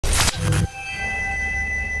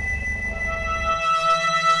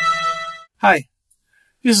Hi,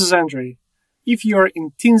 this is Andre. If you're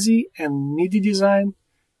in Teensy and MIDI design,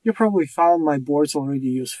 you probably found my boards already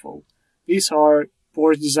useful. These are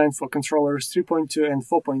boards designed for controllers 3.2 and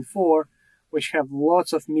 4.4, which have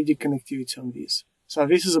lots of MIDI connectivity on these. So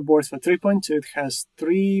this is a board for 3.2. It has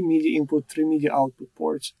 3 MIDI input, 3 MIDI output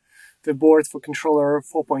ports. The board for controller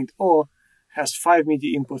 4.0 has 5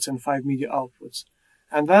 MIDI inputs and 5 MIDI outputs.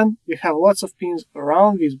 And then you have lots of pins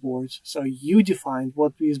around these boards, so you define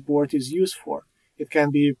what this board is used for. It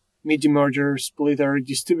can be MIDI merger, splitter,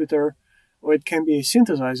 distributor, or it can be a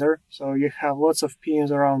synthesizer, so you have lots of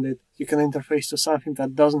pins around it. You can interface to something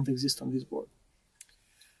that doesn't exist on this board.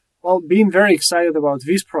 Well, being very excited about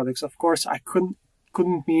these products, of course, I couldn't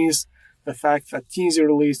miss the fact that Teensy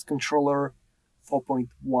released controller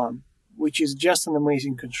 4.1, which is just an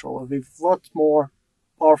amazing controller with a lot more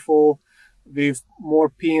powerful, with more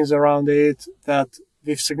pins around it, that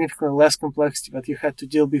with significantly less complexity that you had to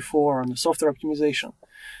deal before on the software optimization.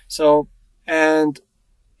 So, and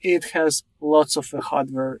it has lots of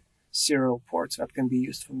hardware serial ports that can be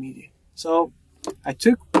used for MIDI. So I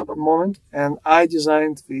took a moment and I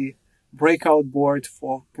designed the breakout board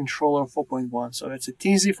for controller 4.1. So it's a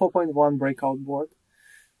Teensy 4.1 breakout board,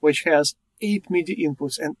 which has 8 MIDI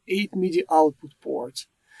inputs and 8 MIDI output ports.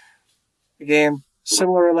 Again,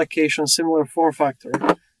 similar allocation, similar form factor,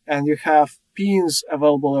 and you have pins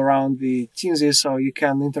available around the Teensy, so you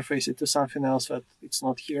can interface it to something else that it's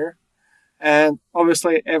not here. And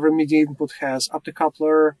obviously, every MIDI input has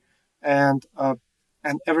optocoupler, and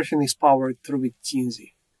everything is powered through the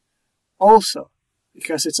Teensy. Also,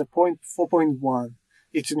 because it's a 4.1,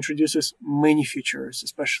 it introduces many features,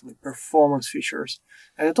 especially performance features,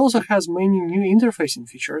 and it also has many new interfacing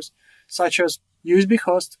features, such as USB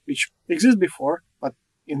host, which exists before, but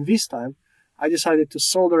in this time, I decided to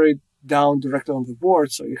solder it down directly on the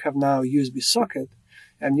board, so you have now a USB socket,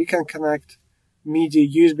 and you can connect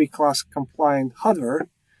MIDI USB class compliant hardware,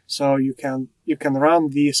 so you can run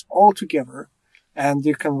these all together, and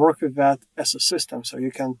you can work with that as a system. So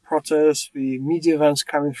you can process the MIDI events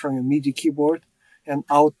coming from your MIDI keyboard and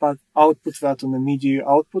output that on the MIDI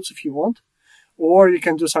outputs if you want, or you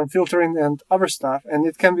can do some filtering and other stuff, and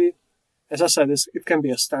it can be, as I said, it can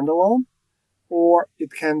be a standalone, or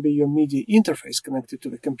it can be your MIDI interface connected to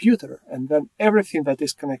the computer, and then everything that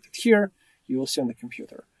is connected here, you will see on the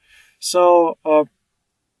computer. So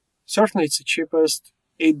certainly it's the cheapest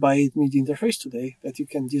 8x8 MIDI interface today that you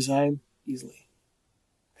can design easily.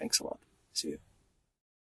 Thanks a lot. See you.